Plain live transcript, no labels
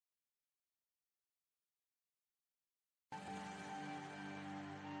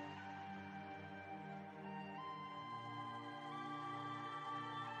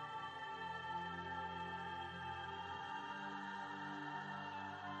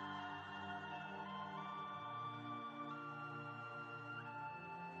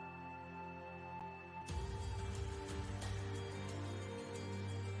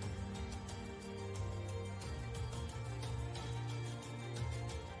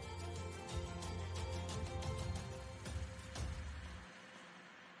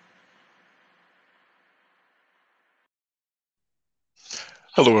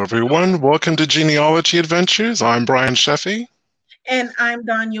Hello, everyone. Welcome to Genealogy Adventures. I'm Brian Sheffy. And I'm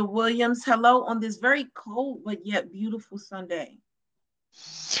Danya Williams. Hello on this very cold but yet beautiful Sunday.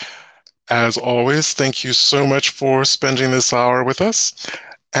 As always, thank you so much for spending this hour with us.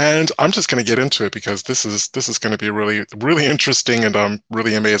 And I'm just going to get into it because this is going to be a really interesting and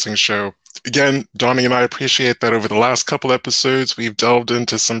really amazing show. Again, Donnie and I appreciate that over the last couple episodes we've delved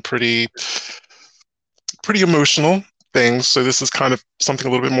into some pretty emotional things. So this is kind of something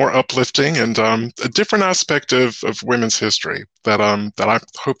a little bit more uplifting and a different aspect of women's history that I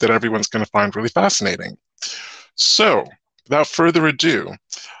hope that everyone's going to find really fascinating. So, without further ado,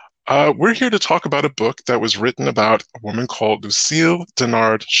 we're here to talk about a book that was written about a woman called Lucille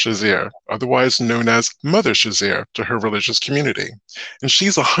Dennard Chauzière, otherwise known as Mother Chauzière to her religious community. And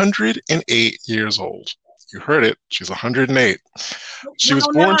she's 108 years old. You heard it, she's 108. She was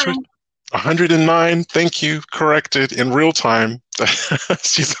born to 109. 109, thank you, corrected in real time.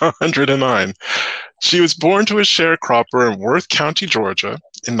 She's 109. She was born to a sharecropper in Worth County, Georgia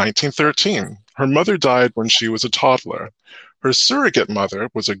in 1913. Her mother died when she was a toddler. Her surrogate mother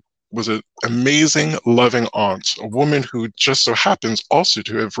was an amazing, loving aunt, a woman who just so happens also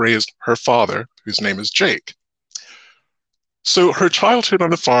to have raised her father, whose name is Jake. So her childhood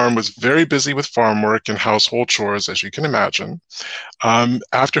on the farm was very busy with farm work and household chores, as you can imagine.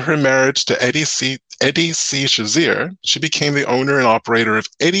 After her marriage to Eddie C. Chauzière, she became the owner and operator of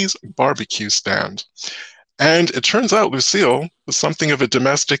Eddie's Barbecue Stand. And it turns out Lucille was something of a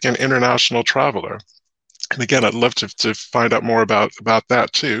domestic and international traveler. And again, I'd love to find out more about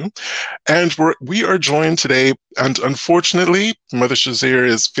that too. And we are joined today, and unfortunately, Mother Chauzière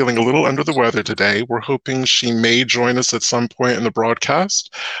is feeling a little under the weather today. We're hoping she may join us at some point in the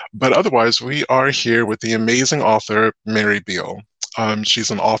broadcast, but otherwise, we are here with the amazing author, Mary Beal.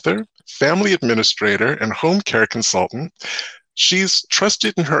 She's an author, family administrator, and home care consultant. She's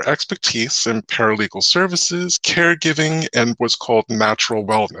trusted in her expertise in paralegal services, caregiving, and what's called natural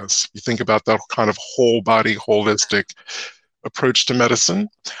wellness. You think about that kind of whole body, holistic approach to medicine.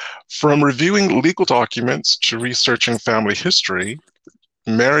 From reviewing legal documents to researching family history,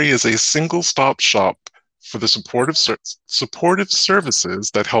 Mary is a single-stop shop for the supportive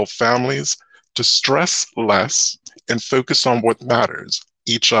services that help families to stress less and focus on what matters,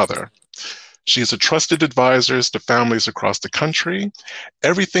 each other. She is a trusted advisor to families across the country.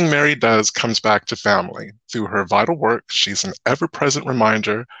 Everything Mary does comes back to family. Through her vital work, she's an ever-present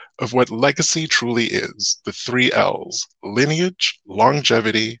reminder of what legacy truly is, the three L's: lineage,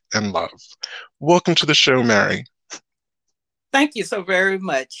 longevity, and love. Welcome to the show, Mary. Thank you so very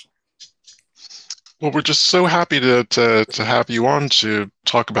much. Well, we're just so happy to have you on to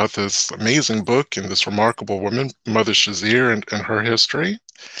talk about this amazing book and this remarkable woman, Mother Chauzière, and her history.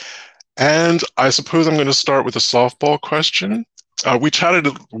 And I suppose I'm going to start with a softball question.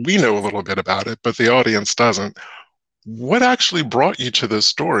 We know a little bit about it, but the audience doesn't. What actually brought you to this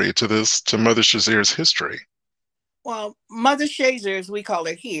story, to Mother Chauzière's history? Well, Mother Shazer, as we call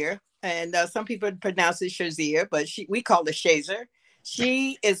her here, and some people pronounce it Shazier, but we call her Shazer.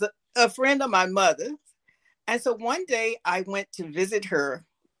 She is a friend of my mother. And so one day I went to visit her,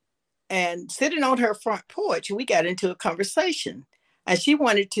 and sitting on her front porch, we got into a conversation. And she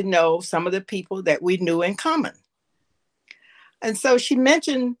wanted to know some of the people that we knew in common. And so she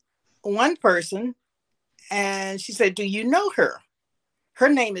mentioned one person, and she said, "Do you know her? Her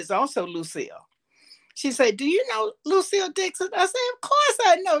name is also Lucille." She said, "Do you know Lucille Dixon?" I said, "Of course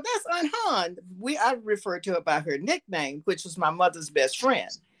I know. That's Aunt Han." I referred to her by her nickname, which was my mother's best friend.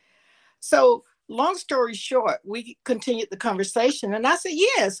 So long story short, we continued the conversation. And I said,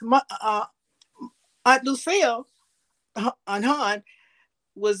 "Yes, Aunt Lucille, Aunt Han,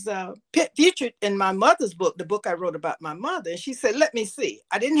 was featured in my mother's book, the book I wrote about my mother." And she said, "Let me see."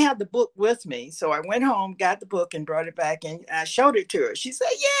 I didn't have the book with me. So I went home, got the book, and brought it back, and I showed it to her. She said,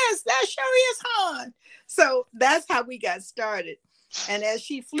 "Yes, that sure is Han." So that's how we got started. And as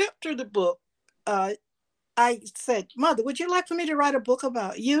she flipped through the book, I said, "Mother, would you like for me to write a book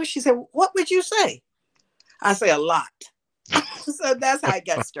about you?" She said, "What would you say?" I say, "A lot." So that's how I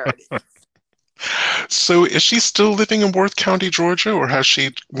got started. So is she still living in Worth County, Georgia, or has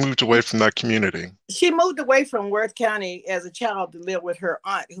she moved away from that community? She moved away from Worth County as a child to live with her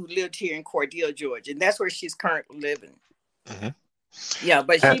aunt who lived here in Cordele, Georgia. And that's where she's currently living. Mm-hmm. Yeah,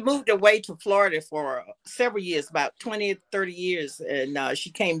 but she moved away to Florida for several years, about 20, 30 years. And she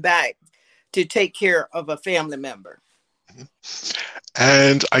came back to take care of a family member. Mm-hmm.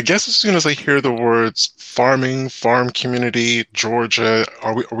 And I guess as soon as I hear the words farming, farm community, Georgia,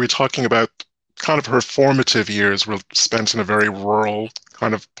 are we talking about kind of her formative years were spent in a very rural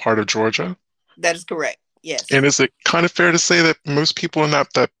kind of part of Georgia? That is correct. Yes. And is it kind of fair to say that most people in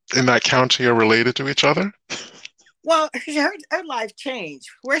that county are related to each other? Well, her life changed.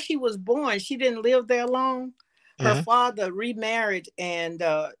 Where she was born, she didn't live there long. Her Mm-hmm. father remarried, and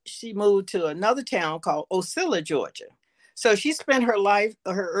she moved to another town called Ocilla, Georgia. So she spent her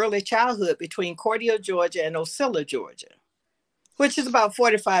early childhood between Cordial, Georgia, and Ocilla, Georgia, which is about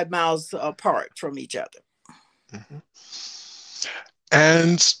 45 miles apart from each other. Mm-hmm.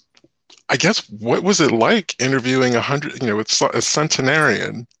 And I guess, what was it like interviewing with a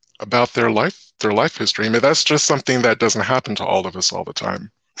centenarian about their life history? I mean, that's just something that doesn't happen to all of us all the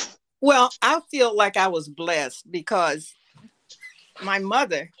time. Well, I feel like I was blessed because my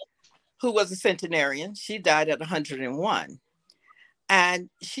mother, who was a centenarian, she died at 101. And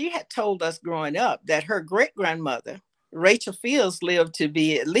she had told us growing up that her great-grandmother, Rachel Fields, lived to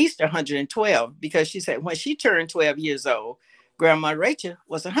be at least 112, because she said when she turned 12 years old, Grandma Rachel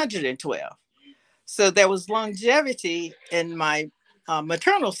was 112. So there was longevity in my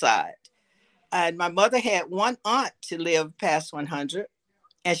maternal side. And my mother had one aunt to live past 100,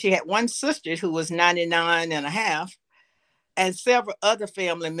 and she had one sister who was 99 and a half, and several other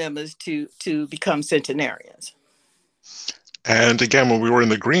family members to become centenarians. And again, when we were in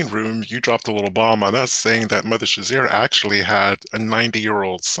the green room, you dropped a little bomb on us saying that Mother Shazier actually had a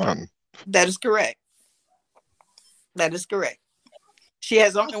 90-year-old son. That is correct. That is correct. She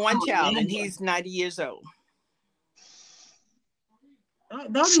has only one child, and he's 90 years old.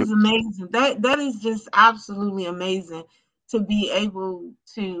 That is amazing. That is just absolutely amazing to be able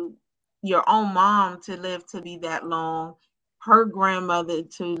to, your own mom to live to be that long, her grandmother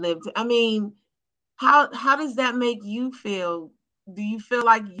to live to, I mean, how does that make you feel? Do you feel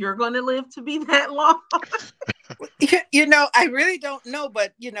like you're going to live to be that long? I really don't know,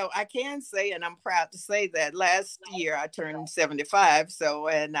 but I can say, and I'm proud to say, that last year I turned 75. So,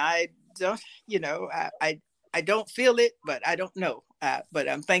 and I don't, I don't feel it, but I don't know. But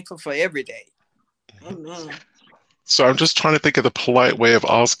I'm thankful for every day. Amen. So I'm just trying to think of the polite way of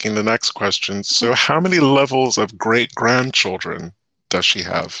asking the next question. So how many levels of great-grandchildren does she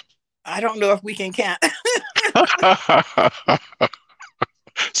have? I don't know if we can count.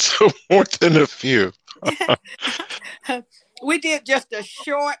 So more than a few. We did just a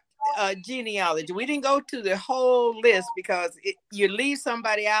short genealogy. We didn't go to the whole list because you leave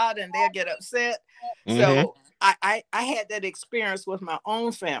somebody out and they'll get upset. Mm-hmm. So I had that experience with my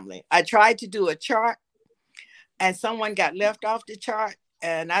own family. I tried to do a chart and someone got left off the chart,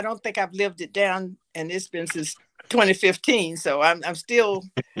 and I don't think I've lived it down, and it's been since 2015. So I'm still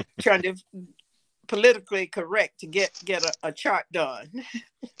trying to politically correct to get a chart done.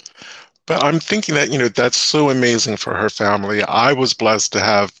 But I'm thinking that, that's so amazing for her family. I was blessed to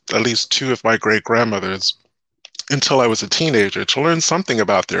have at least two of my great-grandmothers until I was a teenager to learn something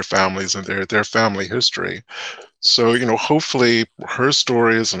about their families and their family history. So, hopefully her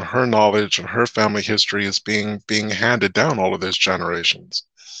stories and her knowledge and her family history is being handed down all of those generations.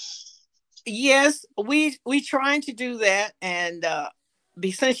 Yes, we trying to do that. And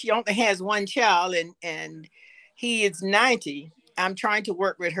since she only has one child and he is 90, I'm trying to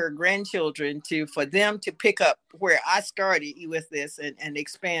work with her grandchildren for them to pick up where I started with this and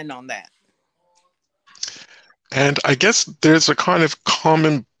expand on that. And I guess there's a kind of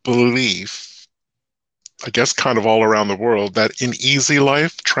common belief, I guess kind of all around the world, that an easy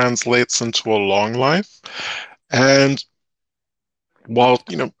life translates into a long life. And while,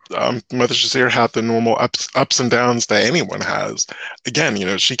 Mother Shazier had the normal ups and downs that anyone has, again,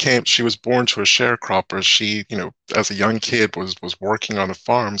 she was born to a sharecropper. She, as a young kid was working on a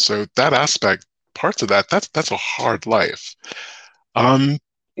farm. So that aspect, parts of that's a hard life.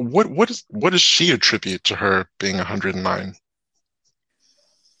 What does she attribute to her being 109?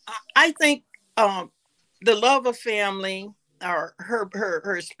 I think the love of family, or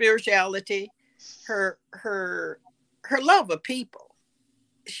her spirituality, her love of people.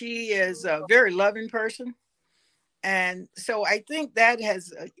 She is a very loving person, and so I think that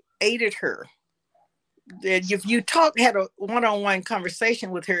has aided her. That if you had a one-on-one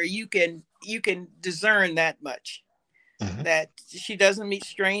conversation with her, you can discern that much. Mm-hmm. That she doesn't meet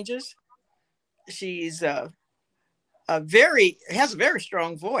strangers. She's has a very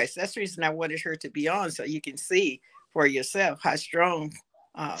strong voice. That's the reason I wanted her to be on, so you can see for yourself how strong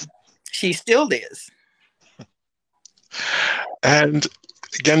she still is. And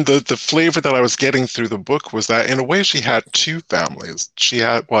again, the flavor that I was getting through the book was that in a way she had two families. She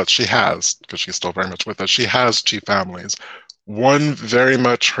has, because she's still very much with us, she has two families. One very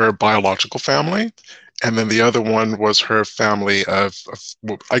much her biological family, and then the other one was her family of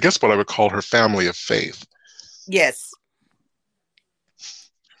I guess what I would call her family of faith. Yes,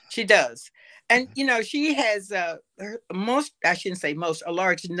 she does. And she has most, I shouldn't say most, a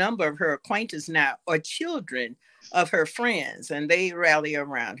large number of her acquaintances now are children of her friends, and they rally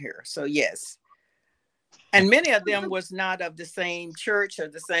around her. So yes. And many of them was not of the same church or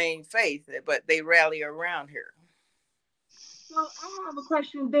the same faith, but they rally around her. So I have a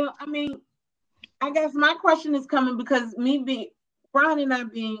question. I mean, I guess my question is coming because Brian and I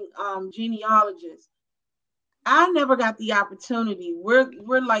being genealogists, I never got the opportunity.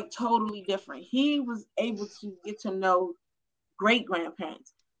 We're like totally different. He was able to get to know great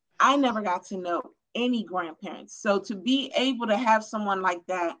grandparents. I never got to know any grandparents. So to be able to have someone like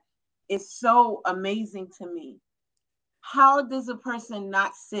that is so amazing to me. How does a person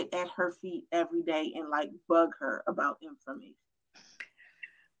not sit at her feet every day and like bug her about information?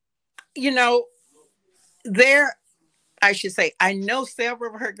 There, I should say, I know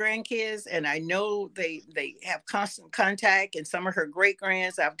several of her grandkids, and I know they have constant contact, and some of her great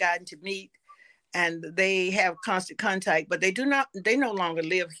grands I've gotten to meet, and they have constant contact, but they no longer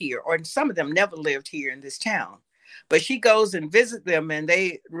live here, or some of them never lived here in this town. But she goes and visits them, and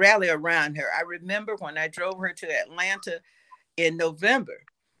they rally around her. I remember when I drove her to Atlanta in November,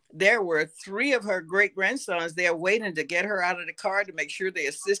 there were 3 of her great grandsons there waiting to get her out of the car to make sure they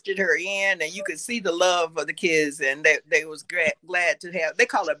assisted her in, and you could see the love of the kids, and they was glad to have. They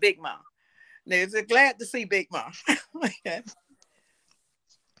call her Big Mom. They was glad to see Big Mom. Okay.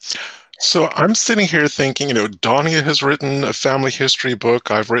 So I'm sitting here thinking, Donia has written a family history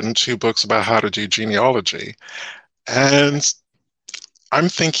book. I've written 2 books about how to do genealogy. And I'm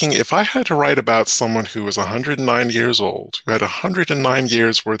thinking, if I had to write about someone who was 109 years old, who had 109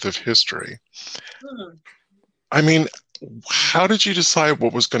 years worth of history, I mean, how did you decide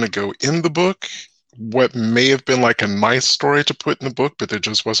what was going to go in the book? What may have been like a nice story to put in the book, but there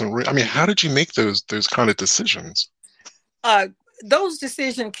just wasn't. I mean, how did you make those kind of decisions? Those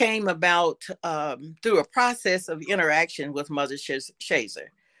decisions came about through a process of interaction with Mother Shazer.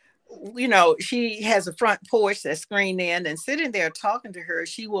 She has a front porch that's screened in, and sitting there talking to her,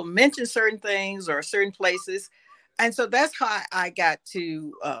 she will mention certain things or certain places. And so that's how I got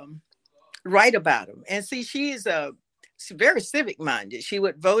to write about them. And see, she's very civic minded. She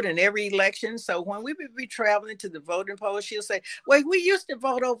would vote in every election. So when we would be traveling to the voting polls, she'll say, well, we used to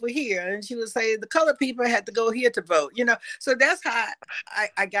vote over here. And she would say, the colored people had to go here to vote, So that's how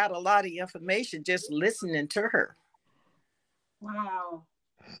I got a lot of information just listening to her. Wow.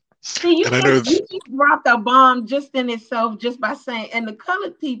 See, you just dropped a bomb just in itself, just by saying, and the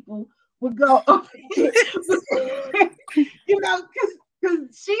colored people would go over here. Because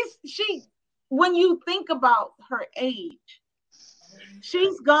she, when you think about her age,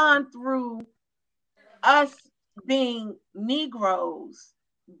 she's gone through us being Negroes,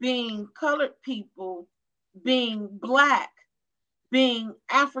 being colored people, being Black, being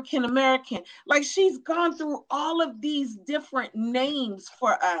African American. Like, she's gone through all of these different names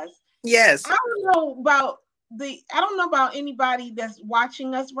for us. Yes. I don't know about anybody that's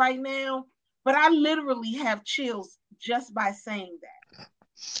watching us right now, but I literally have chills just by saying that.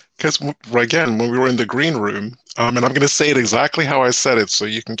 Because again, when we were in the green room, and I'm going to say it exactly how I said it, so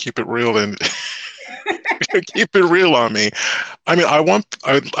you can keep it real and keep it real on me. I mean, I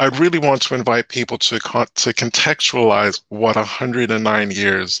really want to invite people to contextualize what 109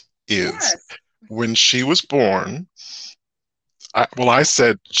 years is. Yes. When she was born, I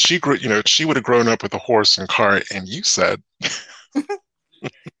said she grew. She would have grown up with a horse and cart, and you said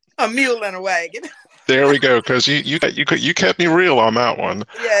a mule and a wagon. There we go, because you kept me real on that one.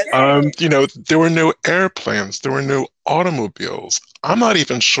 Yes. There were no airplanes, there were no automobiles. I'm not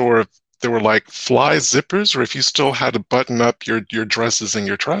even sure if there were like fly zippers or if you still had to button up your dresses and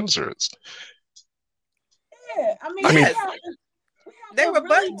your trousers. Yeah, I mean, they were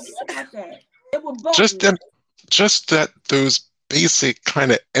buttons. They were buttons. Just that those basic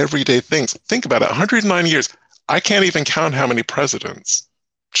kind of everyday things. Think about it, 109 years. I can't even count how many presidents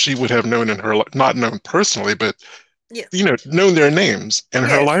she would have known in her, not known personally, but yes. Known their names in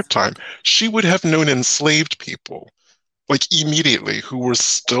her lifetime. She would have known enslaved people, like immediately, who were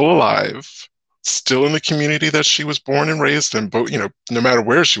still alive, still in the community that she was born and raised in, but no matter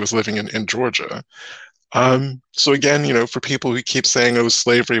where she was living in Georgia. So again, for people who keep saying, oh,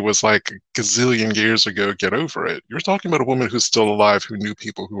 slavery was like a gazillion years ago, get over it. You're talking about a woman who's still alive who knew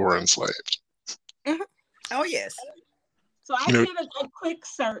people who were enslaved. Mm-hmm. Oh, yes. So I did a quick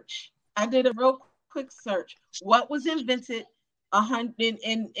search. I did a real quick search. What was invented in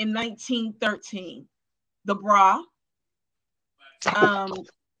 1913? The bra,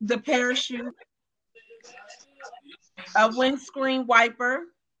 the parachute, a windscreen wiper,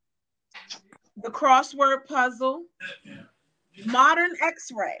 the crossword puzzle, modern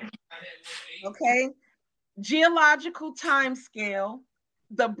X-ray, okay, geological time scale,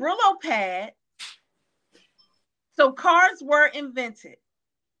 the Brillo pad. So cars were invented,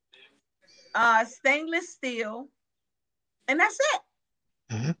 stainless steel, and that's it.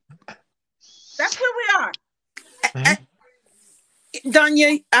 Mm-hmm. That's where we are. Mm-hmm.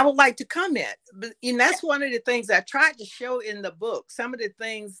 Danya, I would like to comment, and that's one of the things I tried to show in the book. Some of the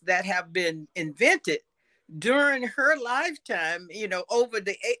things that have been invented during her lifetime, over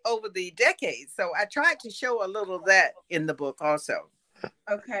the decades. So I tried to show a little of that in the book also.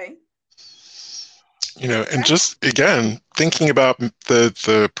 Okay. And just again thinking about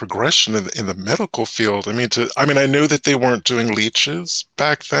the progression in the medical field. I mean, I know that they weren't doing leeches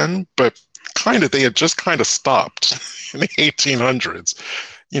back then, but they had just kind of stopped in the 1800s.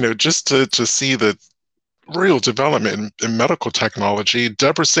 Just to see the real development in medical technology.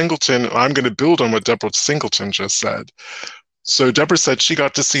 Deborah Singleton, I'm going to build on what Deborah Singleton just said. So Deborah said she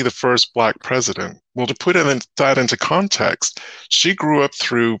got to see the first Black president. Well, to put that into context, she grew up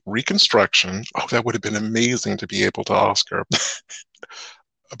through Reconstruction. Oh, that would have been amazing to be able to ask her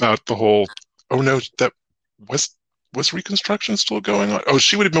about the whole, oh no, that was Reconstruction still going on? Oh,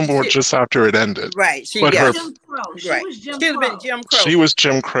 she would have been born just after it ended. Right. She was Jim Crow. She was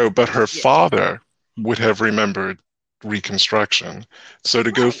Jim Crow, but her father would have remembered Reconstruction. So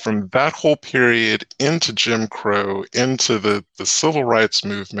to go from that whole period into Jim Crow, into the civil rights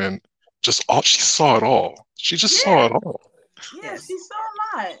movement, she saw it all. She just saw it all. Yeah, she saw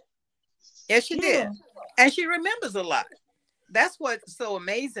a lot. Yes, she did. And she remembers a lot. That's what's so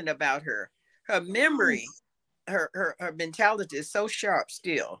amazing about her. Her memory, her mentality is so sharp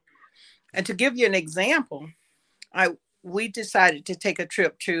still. And to give you an example, we decided to take a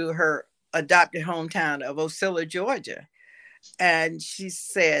trip to her adopted hometown of Ocilla, Georgia. And she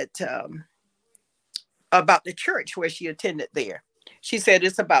said about the church where she attended there. She said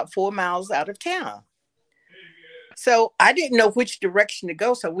it's about 4 miles out of town. So I didn't know which direction to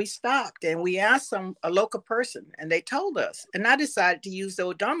go. So we stopped and we asked a local person and they told us. And I decided to use the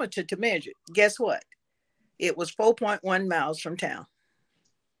odometer to measure. Guess what? It was 4.1 miles from town.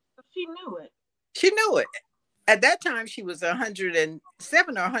 She knew it. She knew it. At that time, she was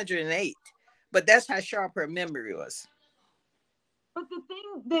 107 or 108. But that's how sharp her memory was. But the thing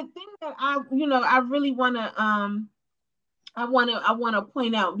that I really want to I want to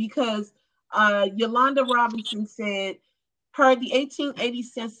point out, because Yolanda Robinson said, per the 1880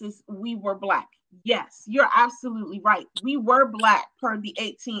 census, we were Black. Yes, you're absolutely right. We were Black per the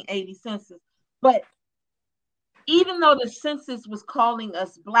 1880 census. But even though the census was calling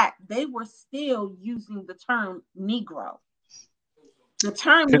us Black, they were still using the term Negro. The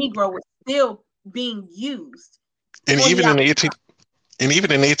term Negro was still being used. And even in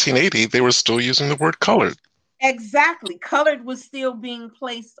 1880, they were still using the word colored. Exactly. Colored was still being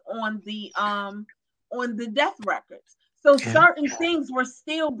placed on the death records. So certain things were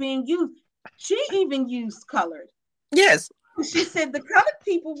still being used. She even used colored. Yes. She said the colored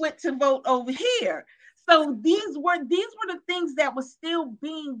people went to vote over here. So these were the things that were still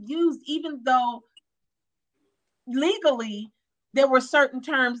being used, even though legally there were certain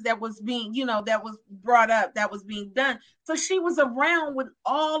terms that was being, that was brought up, that was being done. So she was around when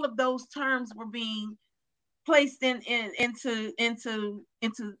all of those terms were being placed into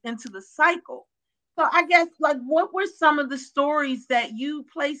the cycle. So I guess, like, what were some of the stories that you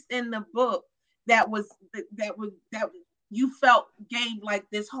placed in the book that you felt gave like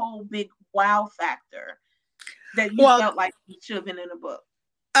this whole big wow factor that you felt like you should have been in a book?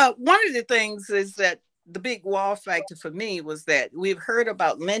 One of the things is that the big wow factor for me was that we've heard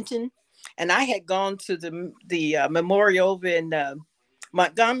about lynching, and I had gone to the memorial over in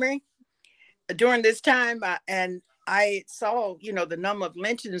Montgomery during this time, and I saw, the number of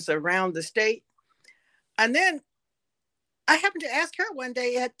lynchings around the state. And then I happened to ask her one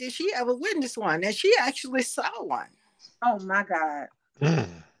day, did she ever witness one? And she actually saw one. Oh my God.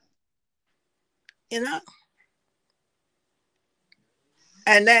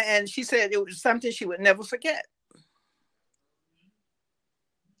 And she said it was something she would never forget.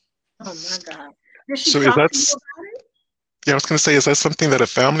 Oh my God. Did she talk to you about it? Yeah, I was going to say, is that something that a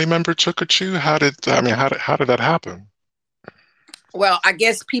family member took at you? How did that happen? Well, I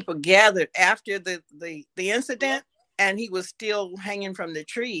guess people gathered after the incident, and he was still hanging from the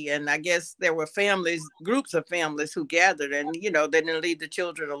tree. And I guess there were groups of families who gathered, and, they didn't leave the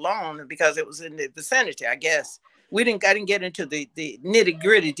children alone because it was in the vicinity, I guess. I didn't get into the nitty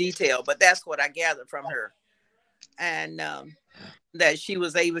gritty detail, but that's what I gathered from her. And that she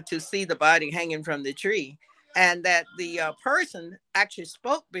was able to see the body hanging from the tree, and that the person actually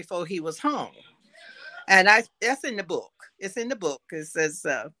spoke before he was hung. And that's in the book. It's in the book. It says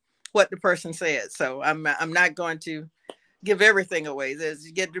what the person said. So I'm not going to give everything away. There's,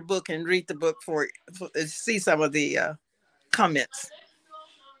 you get the book and read the book for see some of the comments.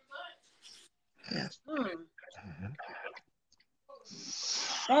 Yeah.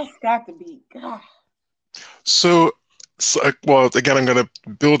 That's got to be God. So well, again, I'm going to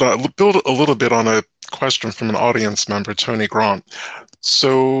build a little bit on a question from an audience member, Tony Grant.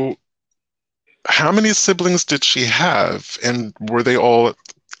 So, how many siblings did she have, and were they all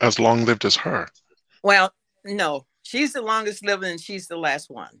as long-lived as her? Well, no, she's the longest living, and she's the last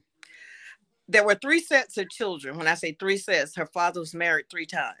one. There were 3 sets of children. When I say 3 sets, her father was married 3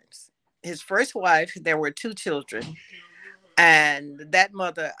 times. His first wife, there were 2 children, and that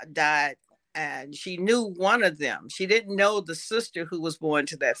mother died, and she knew one of them. She didn't know the sister who was born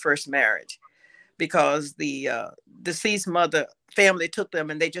to that first marriage, because the deceased mother family took them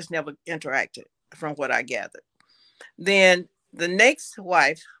and they just never interacted, from what I gathered. Then the next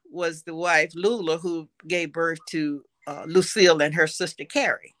wife was the wife, Lula, who gave birth to Lucille and her sister,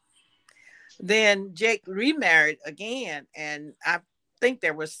 Carrie. Then Jake remarried again, and I think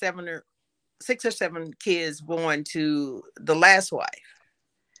there were 6 or 7 kids born to the last wife.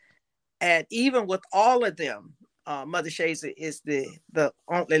 And even with all of them, Mother Shazer is the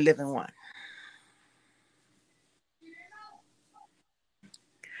only living one.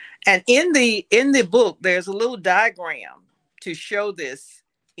 And in the book, there's a little diagram to show this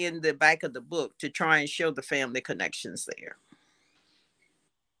in the back of the book to try and show the family connections there.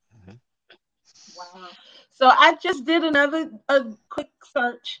 Wow. So I just did a quick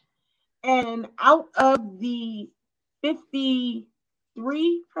search, and out of the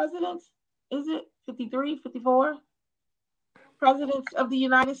 53 presidents, is it 53, 54 presidents of the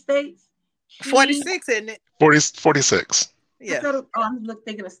United States? 46, isn't it? 46. Yeah. I'm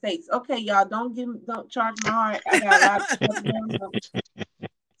thinking of states. Okay, y'all, don't charge my heart. I got a lot of stuff going on.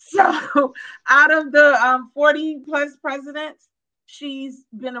 So out of the 40 plus presidents, she's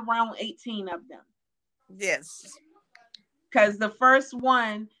been around 18 of them. Yes. Because the first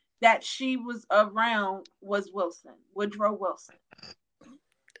one that she was around was Woodrow Wilson.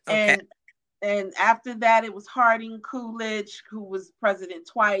 Okay. And after that, it was Harding, Coolidge, who was president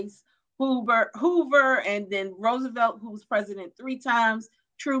twice, Hoover, and then Roosevelt, who was president 3 times,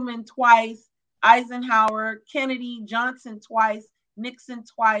 Truman twice, Eisenhower, Kennedy, Johnson twice, Nixon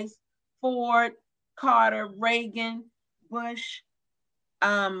twice, Ford, Carter, Reagan, Bush,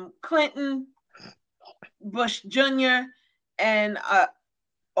 Clinton, Bush Jr., and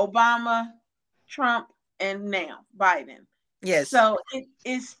Obama, Trump, and now Biden. Yes. So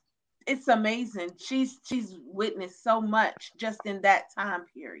it's amazing. She's witnessed so much just in that time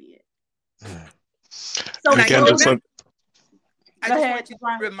period. So again, I just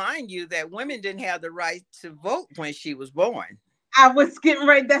want to remind you that women didn't have the right to vote when she was born. I was getting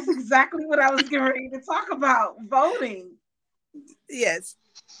ready. That's exactly what I was getting ready to talk about. Voting. Yes.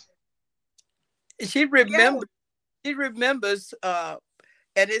 She remembers. She remembers. And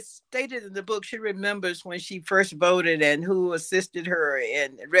it's stated in the book. She remembers when she first voted and who assisted her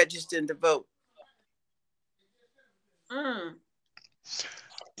in registering to vote. And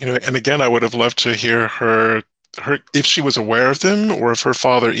again, I would have loved to hear her if she was aware of them, or if her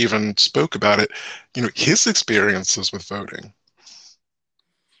father even spoke about it. His experiences with voting.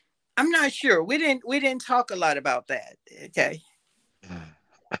 I'm not sure. We didn't talk a lot about that. Okay.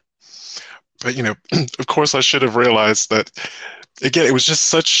 But of course, I should have realized that. Again, it was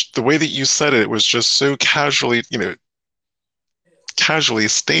just the way that you said it was just so casually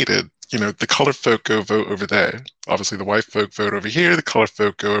stated. The colored folk go vote over there. Obviously, the white folk vote over here. The colored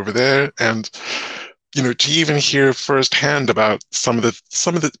folk go over there. And, to even hear firsthand about some of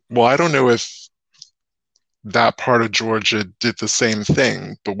the, well, I don't know if that part of Georgia did the same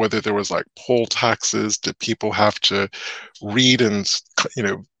thing, but whether there was like poll taxes, did people have to read and,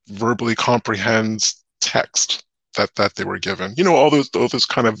 verbally comprehend text that they were given? All those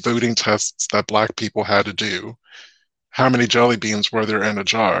kind of voting tests that Black people had to do. How many jelly beans were there in a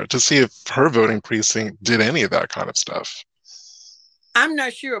jar, to see if her voting precinct did any of that kind of stuff? I'm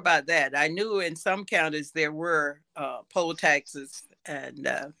not sure about that. I knew in some counties there were poll taxes, and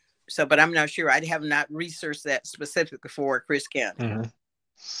but I'm not sure. I have not researched that specifically for Chris County.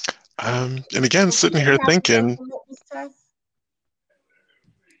 Mm-hmm. And again, sitting here thinking,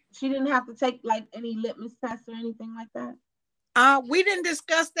 she didn't have to take like any litmus tests or anything like that. We didn't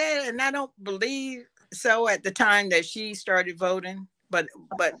discuss that, and I don't believe so at the time that she started voting. But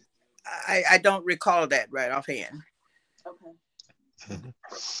I don't recall that right offhand. Okay.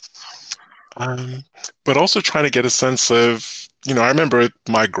 But also trying to get a sense of, I remember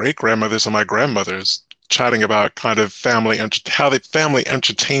my great grandmothers and my grandmothers chatting about kind of how the family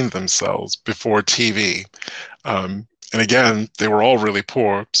entertained themselves before TV. And again, they were all really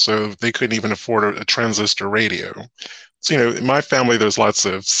poor, so they couldn't even afford a transistor radio. So, in my family, there's lots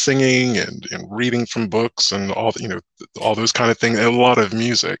of singing and reading from books and all those kind of things, and a lot of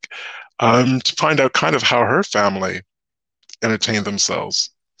music, to find out kind of how her family entertained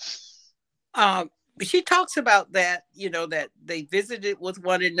themselves. She talks about that, that they visited with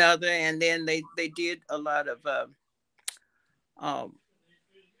one another, and then they did a lot of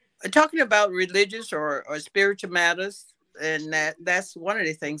talking about religious or spiritual matters, and that's one of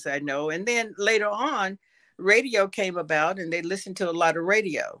the things I know. And then later on, radio came about, and they listened to a lot of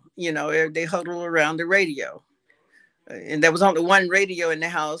radio. They huddled around the radio, and there was only one radio in the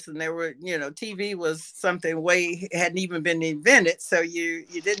house, and there were, TV was something hadn't even been invented, so you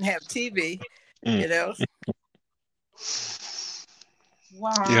didn't have TV.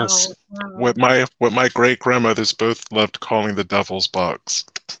 Wow. Yes. Wow. What my great grandmothers both loved calling the devil's box.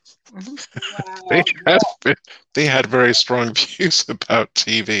 Wow. They had very strong views about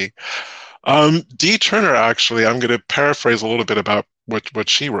TV. Dee Turner, actually, I'm going to paraphrase a little bit about what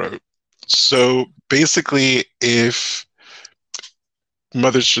she wrote. So basically, if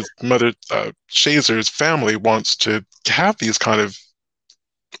Mother Shazer's family wants to have these kind of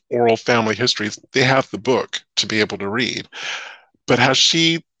oral family histories, they have the book to be able to read. But has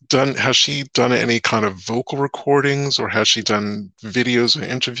she done any kind of vocal recordings, or has she done videos or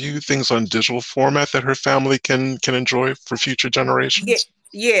interview things on digital format that her family can enjoy for future generations?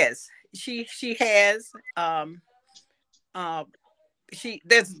 Yes, she has.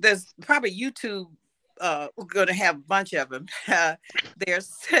 There's probably YouTube. We're going to have a bunch of them. There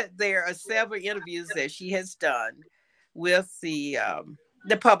are several interviews that she has done with the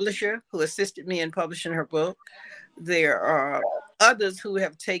publisher who assisted me in publishing her book. There are others who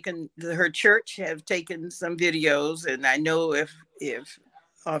have taken, her church have taken some videos, and I know if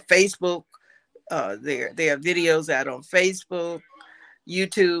Facebook, there are videos out on Facebook,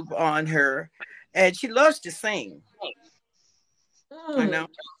 YouTube on her, and she loves to sing.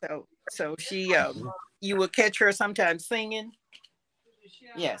 So she, you will catch her sometimes singing.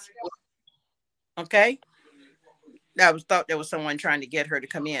 Yes. Okay. I thought there was someone trying to get her to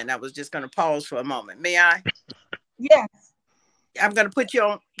come in. I was just going to pause for a moment. May I? Yes. I'm going to put you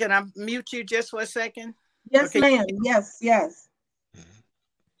on. Can I mute you just for a second? Yes, okay. Ma'am. Yes.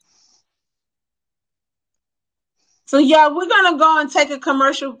 So yeah, we're going to go and take a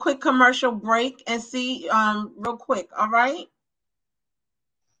quick commercial break and see real quick. All right.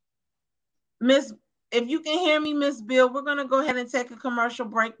 Miss, if you can hear me, Miss Bill, we're going to go ahead and take a commercial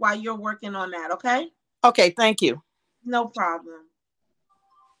break while you're working on that. Okay. Okay. Thank you. No problem.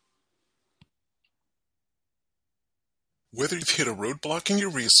 Whether you've hit a roadblock in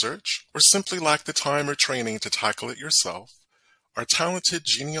your research or simply lack the time or training to tackle it yourself, our talented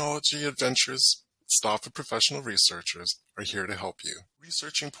Genealogy Adventures staff of professional researchers are here to help you.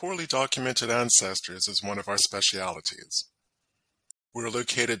 Researching poorly documented ancestors is one of our specialities. We're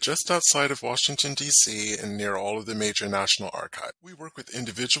located just outside of Washington, D.C. and near all of the major national archives. We work with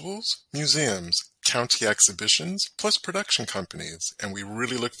individuals, museums, county exhibitions, plus production companies, and we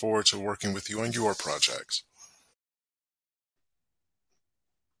really look forward to working with you on your project.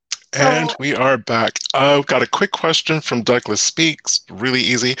 And we are back. I've got a quick question from Douglas Speaks, really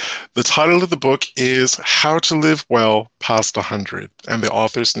easy. The title of the book is How to Live Well Past 100, and the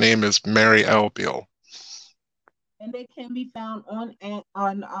author's name is Mary L. Beal. And they can be found on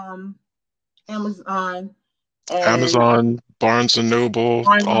Amazon. Amazon, Barnes & Noble.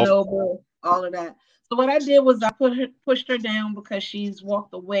 Noble, all of that. So what I did was I pushed her down because she's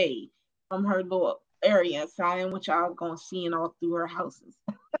walked away from her little area. So I am what y'all going to see all through her houses.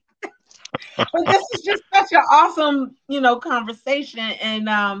 But this is just such an awesome, conversation. And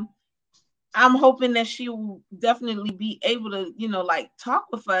I'm hoping that she will definitely be able to, talk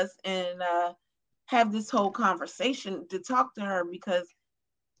with us and have this whole conversation to talk to her, because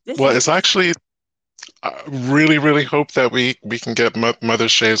it's actually, I really, really hope that we can get Mother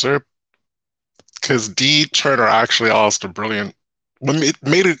Shazer, because Dee Turner actually asked a brilliant,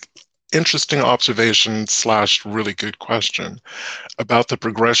 made an interesting observation / really good question about the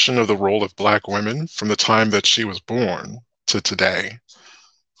progression of the role of Black women from the time that she was born to today.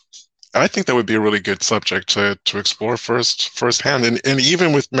 I think that would be a really good subject to explore firsthand, and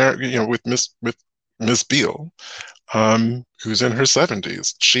even with Miss Beal, who's in her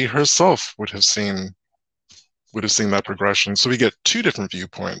 70s, she herself would have seen that progression. So we get two different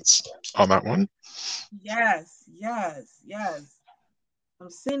viewpoints on that one. Yes. I'm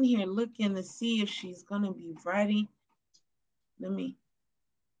sitting here looking to see if she's gonna be ready. Let me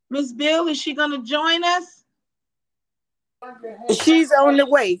Miss Bill, is she going to join us? She's on the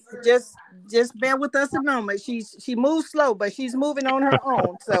way. Just bear with us a moment. She moves slow, but she's moving on her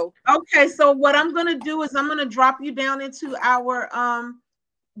own. So okay, so what I'm going to do is I'm going to drop you down into our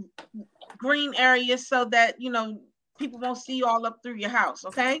green area so that people won't see you all up through your house.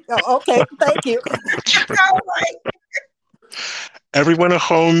 Okay. Oh, okay. Thank you. All right. Everyone at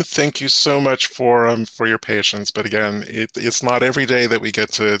home, thank you so much for your patience. But again, it's not every day that we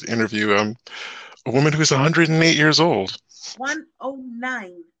get to interview a woman who's 108 years old.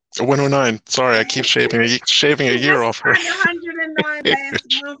 109. 109. Sorry, I keep shaving a year off her. 109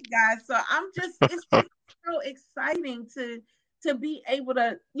 last month, guys. So it's just so exciting to be able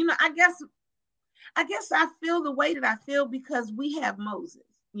to, I guess I feel the way that I feel because we have Moses.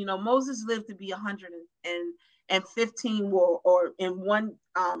 Moses lived to be 115, or in one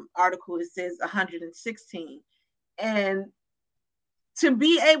article it says 116, and to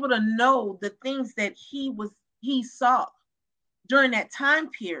be able to know the things that he saw during that time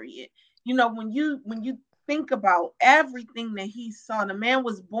period. When you think about everything that he saw, the man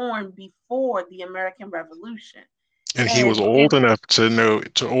was born before the American Revolution. And he was old enough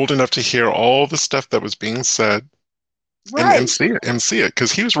to hear all the stuff that was being said, right, and see it,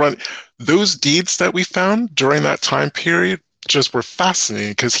 because he was running. Those deeds that we found during that time period just were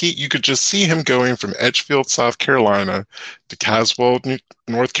fascinating, because you could just see him going from Edgefield, South Carolina, to Caswell,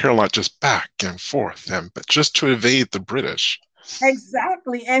 North Carolina, just back and forth, but just to evade the British.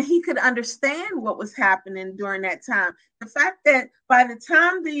 Exactly, and he could understand what was happening during that time. The fact that by the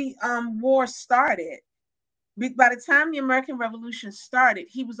time the war started, by the time the American Revolution started,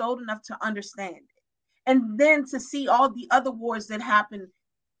 he was old enough to understand it. And then to see all the other wars that happened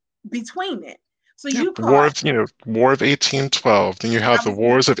between it. So War of 1812. Then you have the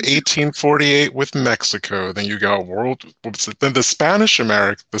wars of 1848 with Mexico. Then you got the Spanish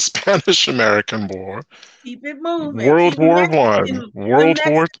American War. Keep it moving. World War I. World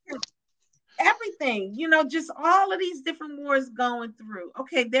War. Everything. Just all of these different wars going through.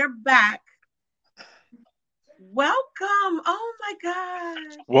 Okay, they're back. Welcome. Oh my God.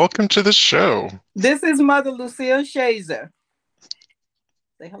 Welcome to the show. This is Mother Lucille Shazer.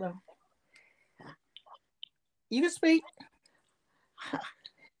 Say hello. You can speak.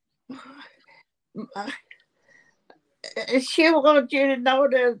 She wants you to know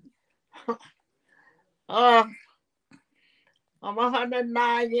that I'm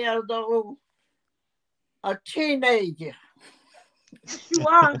 109 years old, a teenager. You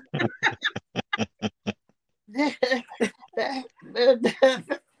are. That's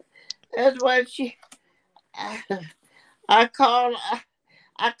what I call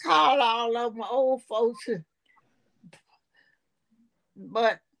all of my old folks,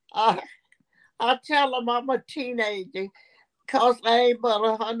 but I tell them I'm a teenager because I ain't but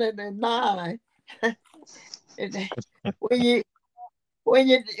 109. When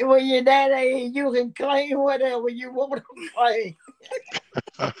you're that age, you can claim whatever you want to claim.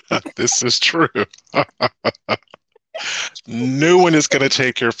 This is true. No one is going to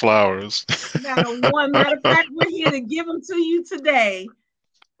take your flowers. Not one. Matter of fact, we're here to give them to you today.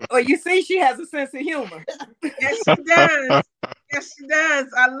 Oh, you see, she has a sense of humor. Yes, she does. Yes, she does.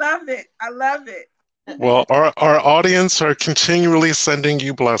 I love it. I love it. Well, our audience are continually sending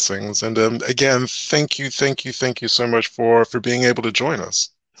you blessings. And again, thank you so much for being able to join us.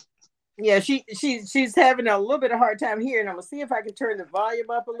 Yeah, she's having a little bit of hard time hearing. I'm going to see if I can turn the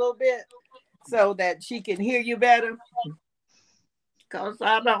volume up a little bit so that she can hear you better. Because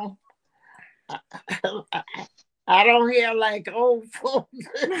I don't hear like old folks.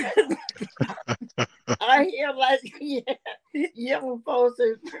 I hear like young folks.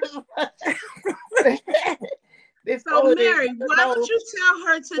 So, Mary, why don't you tell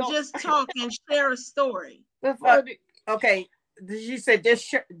her to just talk and share a story? Okay, she said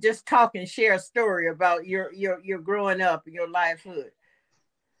just talk and share a story about your growing up, your livelihood.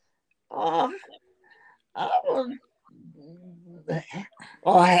 I was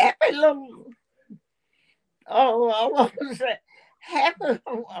happy little. I want to say happy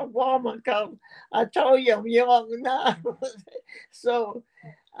woman because I told you I'm young now. So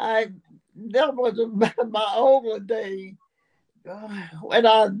that was my older days when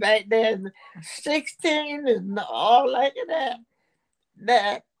I was back then 16 and all like that.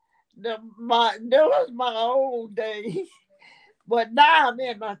 That was my old days. But now I'm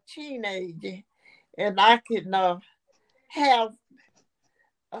in my teenager and I can have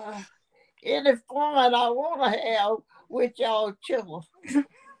any fun I want to have with y'all children.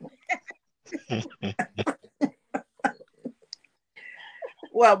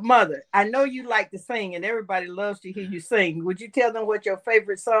 Well, Mother, I know you like to sing, and everybody loves to hear you sing. Would you tell them what your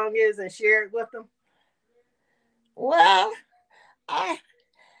favorite song is and share it with them? Well, I,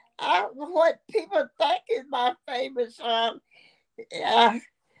 what people think is my favorite song.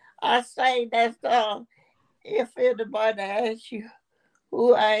 I sang that song. If anybody asks you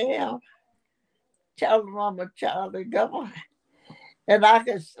who I am, tell them I'm a child of God. And I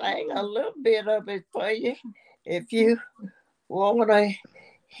can sing a little bit of it for you if you want to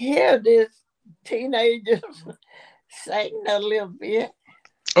hear this teenagers sing a little bit.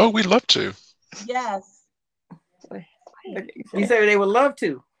 Oh, we'd love to. Yes. You say they would love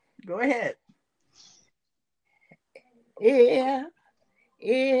to. Go ahead. Yeah.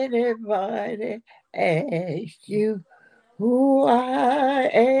 Anybody ask you who I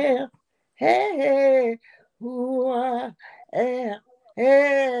am? Hey, who I am?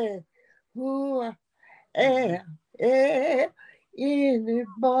 Hey, who I am? Hey,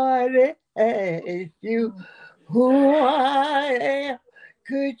 anybody ask you who I am?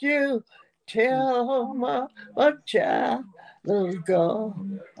 Could you tell them a child of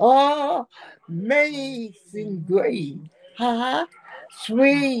God? Oh, amazing grace. How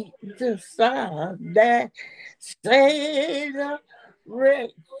sweet the sound that saved a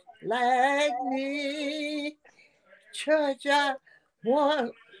wretch like me. Church, I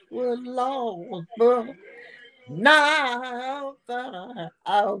once was lost, but now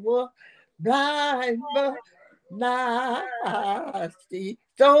I was blind, but now I see.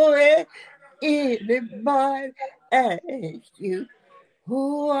 So anybody ask you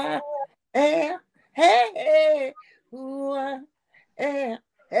who I am? Hey, who I am?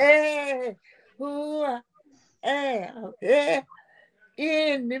 Hey, who I am? Hey,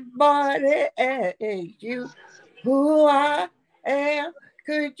 anybody ask you who I am?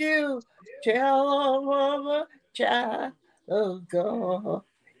 Could you tell them a child of God?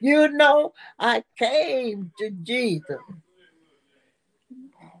 You know, I came to Jesus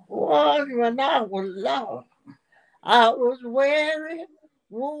once when I was lost. I was wearing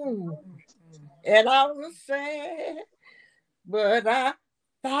wounds and I was sad, but I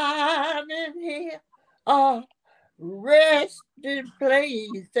found in Him a resting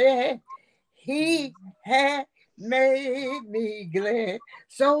place that He had made me glad.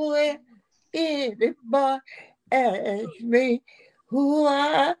 So if anybody asks me who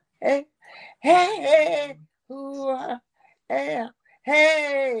I am, hey, who I am,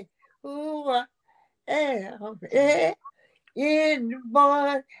 hey, who I am, hey,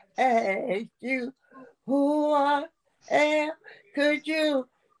 anybody ask you who I am, could you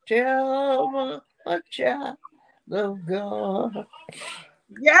tell me a child of God?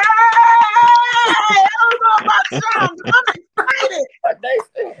 Yeah! I don't know about songs. I'm excited.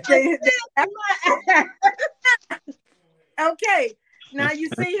 Okay. Now you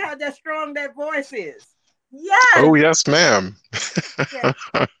see how that strong that voice is. Yes. Oh, yes, ma'am. Yeah.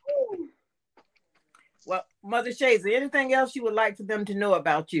 Well, Mother Shazer, anything else you would like for them to know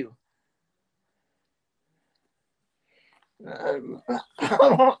about you?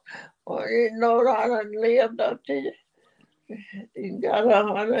 Well, you know, I done lived up to you got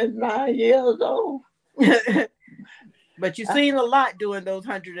 109 years old. But you've seen a lot during those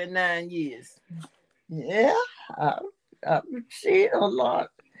 109 years. Yeah, I've seen a lot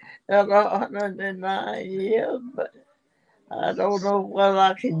in 109 years, but I don't know whether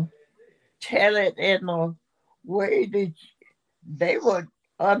I can tell it in a way that they would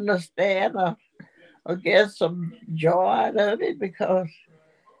understand or get some joy out of it, because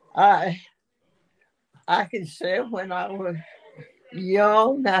I can say when I was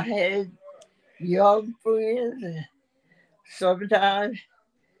young, I had young friends, and sometimes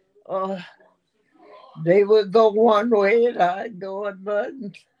they would go one way and I'd go another.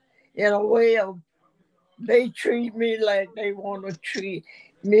 In a way of they treat me like they want to treat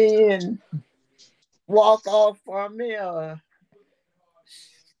me and walk off from me or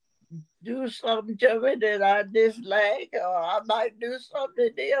do something to me that I dislike, or I might do something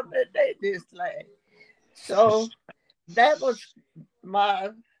to them that they dislike. So that was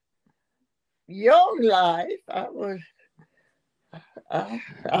my young life.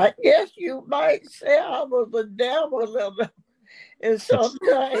 I guess you might say I was a devil in some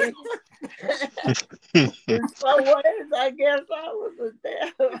ways. In some ways, I guess I was a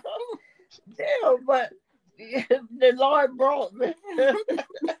devil, but the Lord brought me.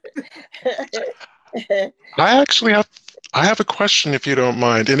 I have a question, if you don't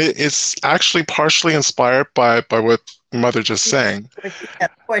mind, and it's actually partially inspired by what Mother just sang.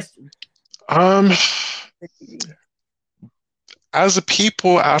 Question. As a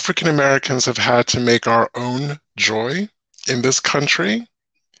people, African Americans have had to make our own joy in this country.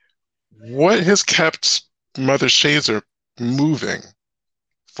 what has kept Mother Shazer moving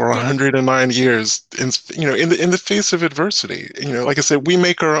for 109 years in the face of adversity? Like I said, we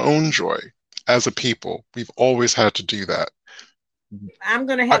make our own joy as a people. We've always had to do that. I'm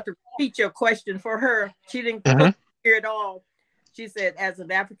going to have to repeat your question for her. She didn't hear it all. She said, as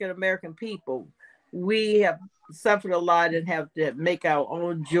an African American people, we have suffered a lot and have to make our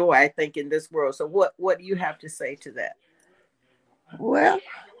own joy, I think, in this world. So what do you have to say to that? Well,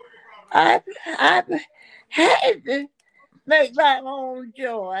 I've had to make my own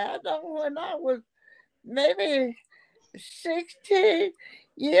joy. I know when I was maybe 16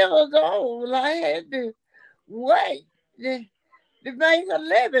 years old, I had to work to make a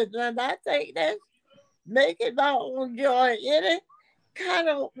living, and I think that's making my own joy. Any kind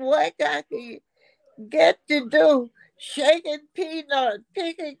of work I can get to do, shaking peanuts,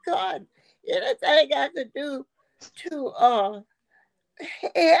 picking cotton, anything I could do to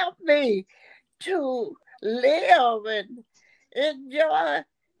help me to live and enjoy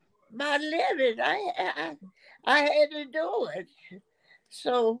my living. I had to do it.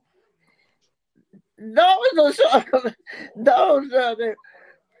 So those are the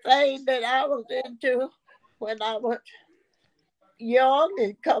things that I was into when I was young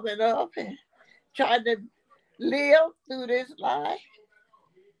and coming up and trying to live through this life.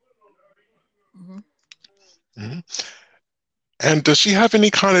 Mm-hmm. Mm-hmm. And does she have any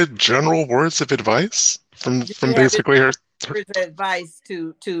kind of general words of advice from basically her advice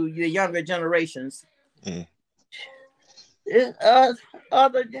to the younger generations?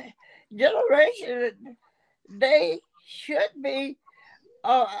 Other generations, they should be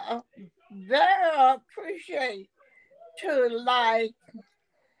very appreciative to life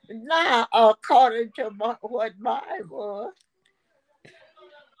now, according to what mine was,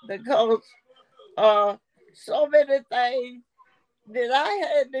 because so many things that I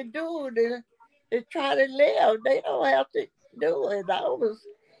had to do to try to live, they don't have to do it. I was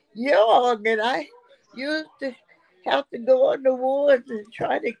young and I used to have to go in the woods and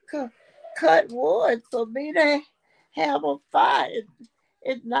try to cut wood for me to have a fire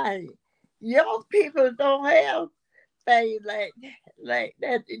at night. Young people don't have things like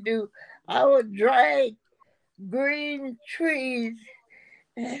that to do. I would drag green trees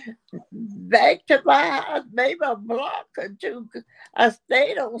back to my house, maybe a block or two. I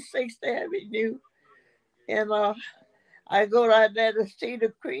stayed on 6th Avenue, and I go down there to see the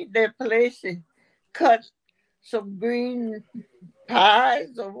Creek, that place, and cut some green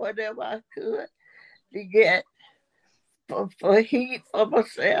pies or whatever I could to get for heat for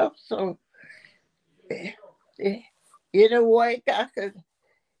myself. So in a way I could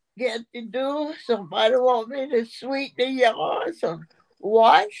get to do. Somebody want me to sweep the yard, so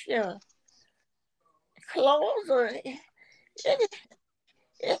wash clothes.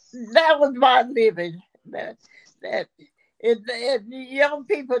 That was my living. That young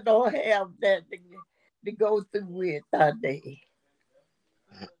people don't have that to go through with today.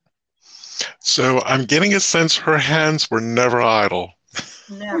 So I'm getting a sense her hands were never idle.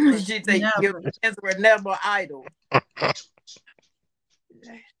 Never. She said your hands were never idle.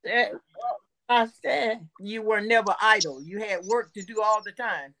 I said you were never idle. You had work to do all the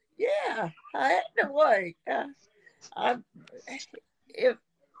time. Yeah, I had to work. If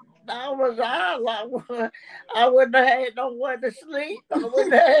I was idle, I wouldn't have had nowhere to sleep. I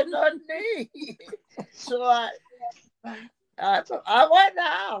wouldn't have had nothing to eat. So I wasn't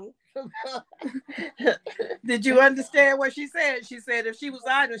idle. Did you understand what she said? She said if she was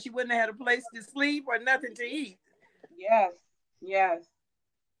idle, she wouldn't have had a place to sleep or nothing to eat. Yes.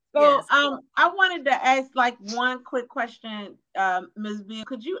 So yes. I wanted to ask like one quick question, Ms. Bill.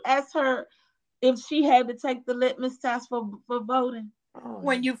 Could you ask her if she had to take the litmus test for voting?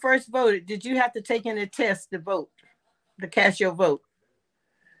 When you first voted, did you have to take any test to vote, to cast your vote?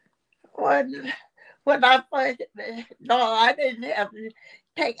 When I first, no, I didn't have to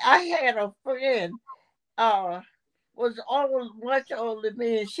take. I had a friend, was almost much older than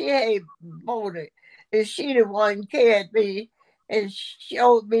me, and she had voted, and she the one carried me and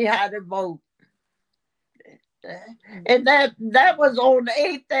showed me how to vote. And that was on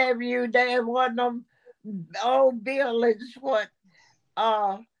 8th Avenue. There one of them old buildings. What?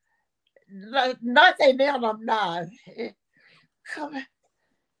 Nothing in them now.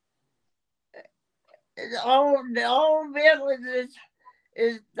 The old building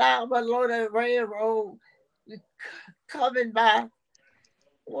is down below the railroad, coming by.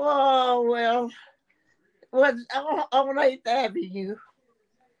 Whoa, well, was on 8th Avenue.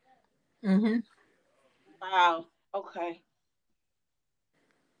 Mm-hmm. Wow. Okay.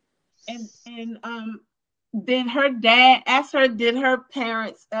 And did her dad ask her? Did her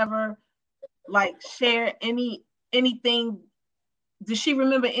parents ever like share anything? Does she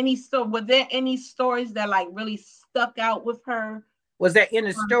remember any story? Were there any stories that like really stuck out with her? Was there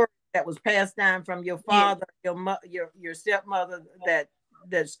any story that was passed down from your father, your stepmother that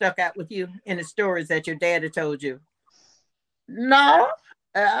stuck out with you? Any stories that your daddy told you? No,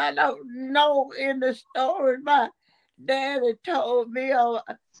 I don't know in the story my daddy told me or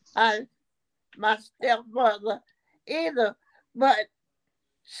my stepmother either, but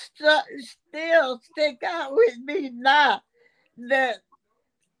still stick out with me now that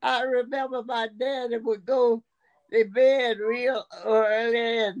I remember my daddy would go to bed real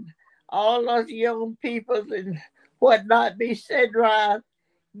early and all those young people and whatnot be sitting around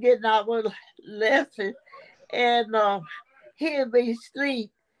getting our lesson and he'll be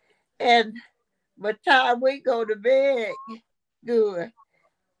asleep and by the time we go to bed good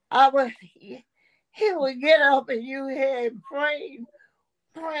he would get up and you hear him praying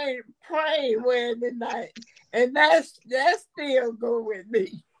Wednesday night. And that still go with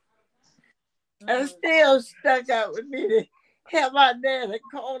me. And still stuck out with me to have my daddy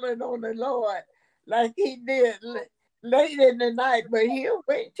calling on the Lord like he did late in the night, but he'll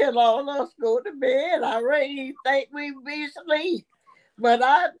wait till all of us go to bed. I really think we'd be asleep. But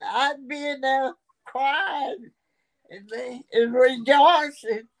I'd be in there crying and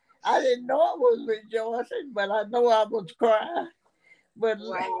rejoicing. I didn't know I was rejoicing, but I know I was crying. But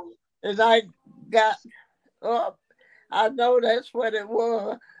as I got up, I know that's what it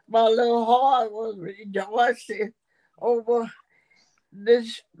was. My little heart was rejoicing over the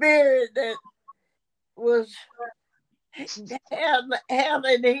spirit that was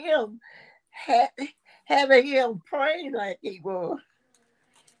having him pray like he was.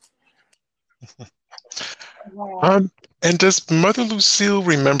 And does Mother Lucille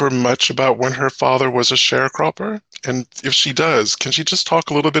remember much about when her father was a sharecropper? And if she does, can she just talk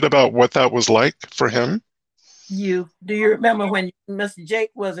a little bit about what that was like for him? Do you remember when Mr.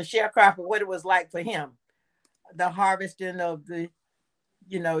 Jake was a sharecropper, what it was like for him? The harvesting of the,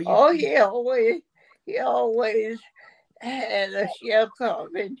 he always had a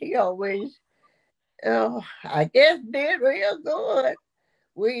sharecropping. He always, I guess, did real good.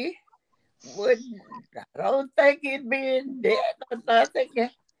 I don't think he'd be in debt or nothing.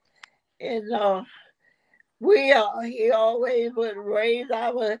 And he always would raise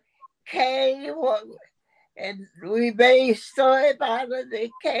our cane, and we made syrup out of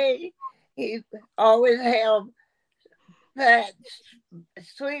the cane. He always had that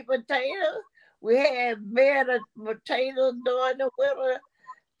sweet potatoes. We had better potatoes during the winter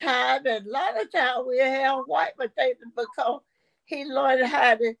time, and a lot of times we had white potatoes because he learned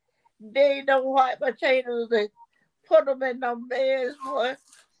how to dig them white potatoes and put them in the beds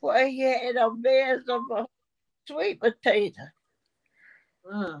where he had a beds of sweet potato.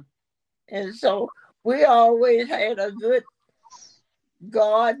 And so we always had a good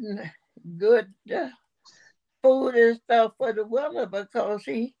garden, good food and stuff for the winter because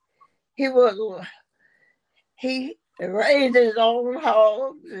he raised his own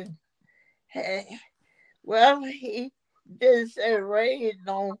hogs and he didn't say raised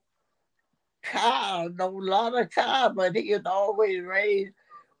no lot of cows, but he had always raised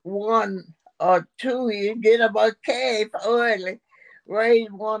one or two. You get him a calf early,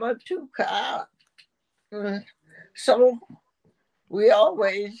 raise one or two cows. So we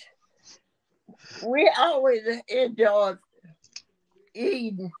always enjoyed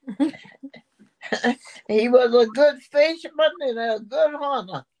eating. He was a good fisherman and a good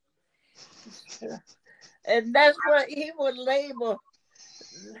hunter. And that's what he would labor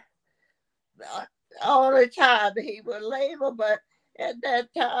all the time. He would labor, but at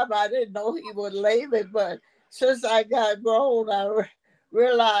that time I didn't know he would labor. But since I got grown, I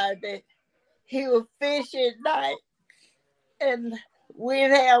realized that he would fish at night and we'd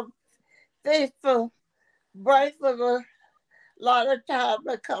have fish for breakfast a lot of time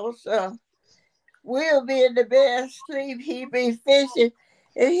because we'll be in the bed asleep, he'd be fishing,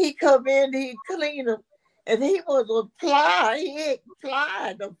 and he'd come in, he'd clean them. And he was he'd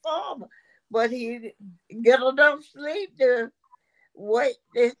fly the farmer, but he'd get enough sleep to wait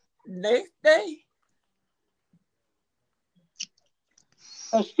the next day.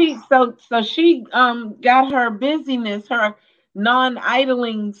 So she got her busyness, her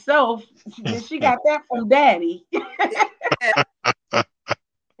non-idling self. She got that from Daddy.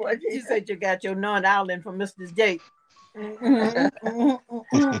 What you said you got your non-idling from Mr. Jake.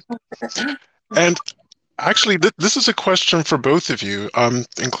 And actually, this is a question for both of you,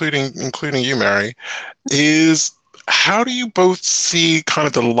 including you, Mary. Is how do you both see kind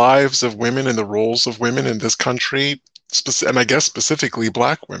of the lives of women and the roles of women in this country, and I guess specifically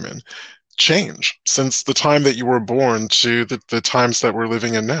Black women, change since the time that you were born to the times that we're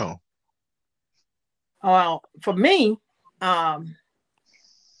living in now? Well, for me, I've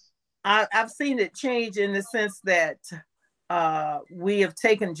seen it change in the sense that we have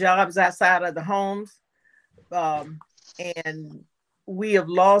taken jobs outside of the homes, and we have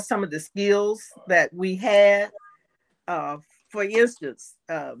lost some of the skills that we had. For instance,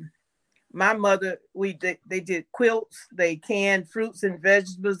 my mother, they did quilts, they canned fruits and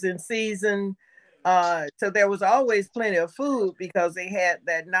vegetables in season. So there was always plenty of food because they had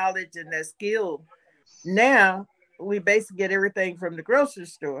that knowledge and that skill. Now we basically get everything from the grocery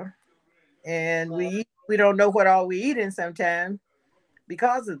store, and we don't know what all we eating sometimes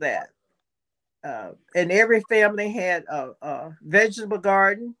because of that. And every family had a vegetable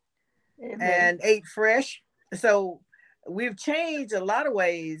garden and ate fresh. So we've changed a lot of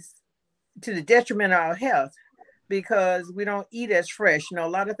ways to the detriment of our health because we don't eat as fresh. A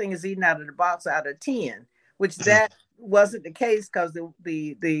lot of things eaten out of the box, out of tin, which that wasn't the case because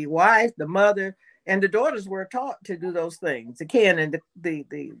the wife, the mother, and the daughters were taught to do those things: the canning,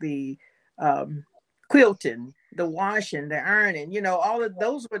 the quilting, the washing, the ironing. All of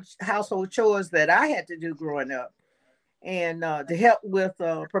those were household chores that I had to do growing up, and to help with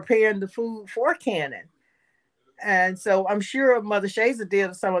preparing the food for canning. And so I'm sure Mother Shazer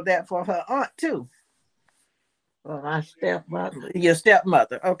did some of that for her aunt too. Well, my stepmother. Your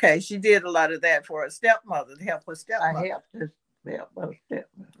stepmother. Okay. She did a lot of that for her stepmother to help her stepmother. I helped her stepmother.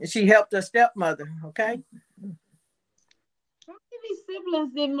 She helped her stepmother. Okay. How many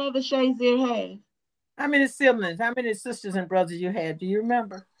siblings did Mother Shazer have? How many siblings? How many sisters and brothers you had? Do you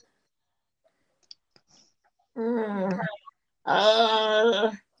remember?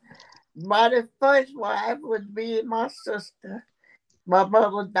 My first wife would be my sister. My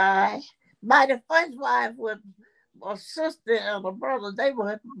mother died. My first wife was my sister and a brother. They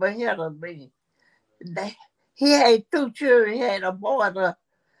were ahead of me. He had 2 children. He had a boy and a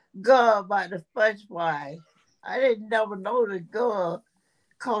girl by the first wife. I didn't never know the girl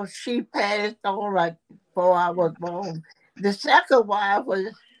because she passed on right before I was born. The second wife was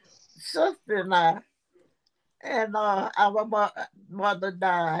sister and I. And our mother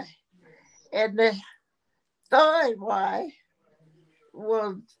died. And the third wife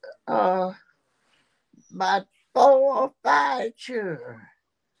was about 4 or 5 children.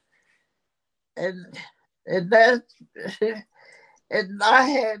 And that's and I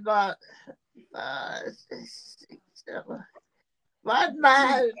had about 6, 7, about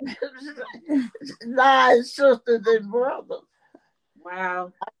 9 sisters and brothers.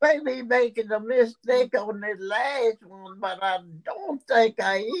 Wow. I may be making a mistake on this last one, but I don't think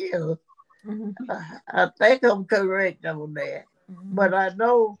I am. I think I'm correct on that. But I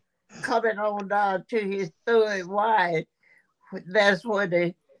know coming on down to his third wife, that's where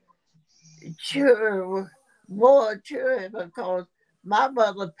the children, more children, because my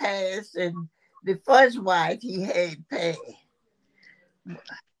mother passed and the first wife he had passed.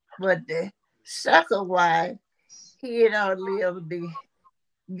 But the second wife, he and I lived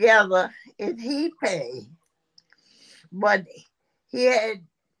together and he passed. But he had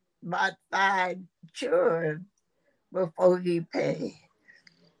about 5 children before he passed.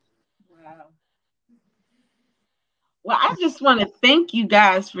 Wow. Well, I just want to thank you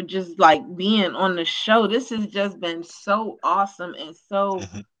guys for just like being on the show. This has just been so awesome and so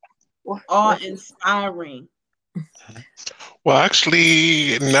awe-inspiring. Well,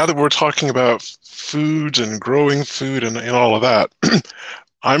 actually, now that we're talking about food and growing food and all of that,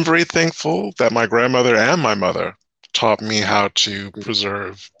 I'm very thankful that my grandmother and my mother taught me how to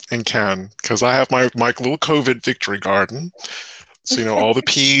preserve and can, because I have my little COVID victory garden. So, all the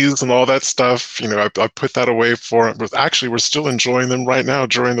peas and all that stuff, I put that away for it. But actually, we're still enjoying them right now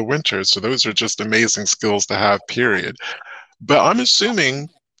during the winter. So those are just amazing skills to have, period. But I'm assuming,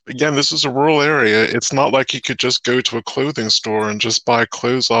 again, this is a rural area. It's not like you could just go to a clothing store and just buy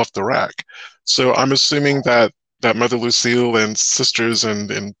clothes off the rack. So I'm assuming that Mother Lucille and sisters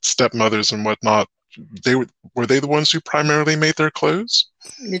and stepmothers and whatnot, were they the ones who primarily made their clothes?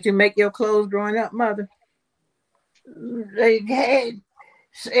 Did you make your clothes growing up, Mother? They had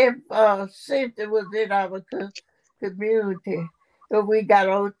safety was in our community, but we got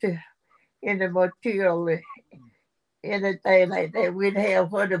on to in the material, anything like that. We'd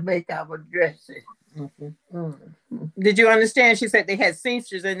have her to make our dresses. Did you understand? She said they had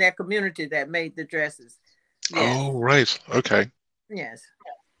seamsters in their community that made the dresses. Yes. Oh, right. Okay. Yes.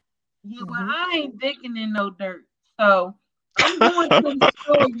 Yeah, well, I ain't digging in no dirt, so I'm going to the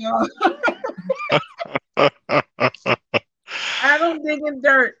store, y'all. I don't dig in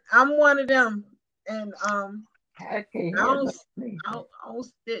dirt. I'm one of them, and I don't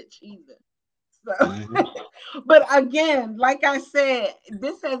stitch either. So, Mhm. but again, like I said,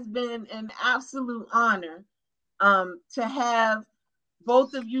 this has been an absolute honor to have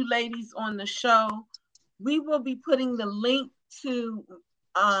both of you ladies on the show. We will be putting the link to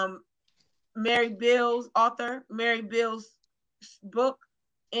um, Mary Bill's author, Mary Bill's book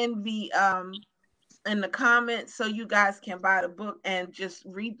in the comments so you guys can buy the book and just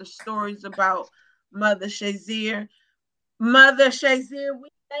read the stories about Mother Shazier. Mother Shazier, we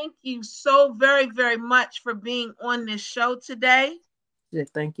thank you so very, very much for being on this show today. Yeah,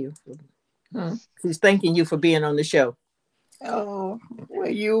 thank you. She's thanking you for being on the show. Oh, well,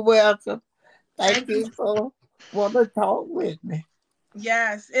 you're welcome. Thank you for want to talk with me.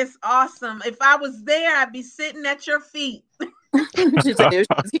 Yes, it's awesome. If I was there, I'd be sitting at your feet. She said if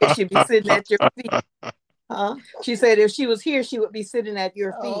she was here, she'd be sitting at your feet. Huh? She said if she was here, she would be sitting at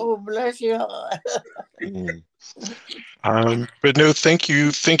your feet. Oh, bless your heart. Mm. But no, thank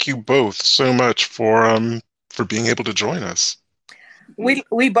you both so much for being able to join us.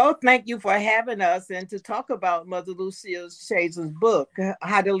 We both thank you for having us and to talk about Mother Lucille Shazer's book,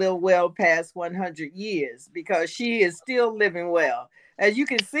 How to Live Well Past 100 Years, because she is still living well. As you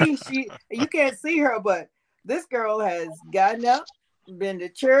can see, you can't see her, but this girl has gotten up, been to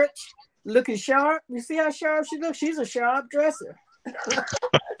church, looking sharp. You see how sharp she looks? She's a sharp dresser.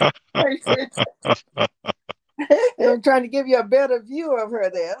 I'm trying to give you a better view of her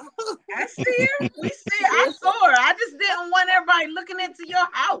there. I see her. We see her. I saw her. I just didn't want everybody looking into your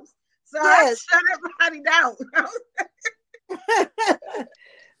house. So yes. I shut everybody down.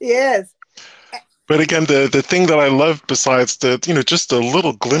 Yes. But again, the thing that I love, besides the, just the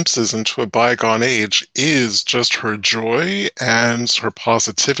little glimpses into a bygone age, is just her joy and her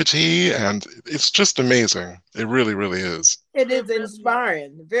positivity. And it's just amazing. It really, really is. It is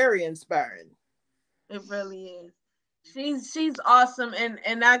inspiring. Very inspiring. It really is. She's awesome,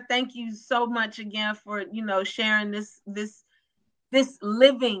 and I thank you so much again for sharing this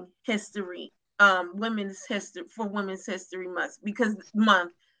living history, Women's History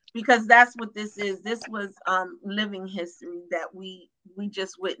Month, because that's what this is. This was living history that we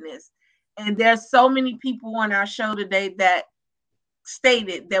just witnessed, and there's so many people on our show today that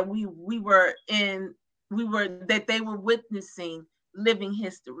stated that that they were witnessing living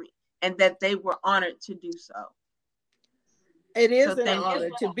history and that they were honored to do so. It is an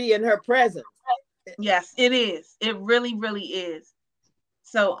honor to be in her presence. Yes, it is. It really, really is.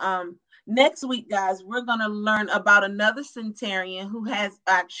 So next week, guys, we're going to learn about another centenarian who has,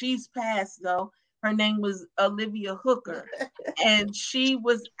 she's passed though. Her name was Olivia Hooker. And she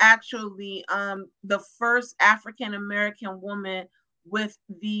was actually the first African-American woman with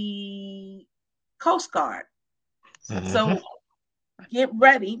the Coast Guard. Mm-hmm. So get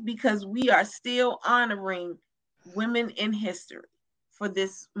ready, because we are still honoring women in history for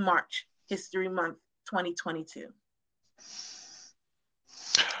this March History Month 2022.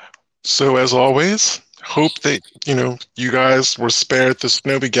 So as always, hope that, you guys were spared the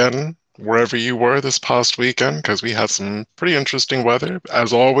Snowmageddon wherever you were this past weekend, because we had some pretty interesting weather.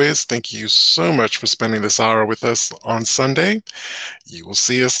 As always, thank you so much for spending this hour with us on Sunday. You will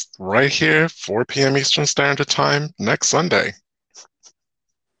see us right here, 4 p.m. Eastern Standard Time next Sunday.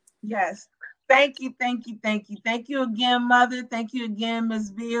 Yes. Thank you, thank you, thank you. Thank you again, Mother. Thank you again, Ms.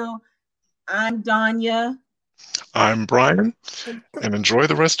 Veal. I'm Danya. I'm Brian, and enjoy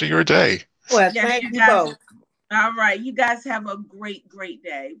the rest of your day. Well, yes, thank you both. All right. You guys have a great, great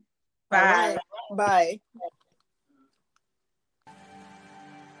day. Bye. Right. Bye.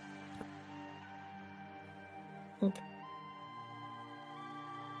 Okay.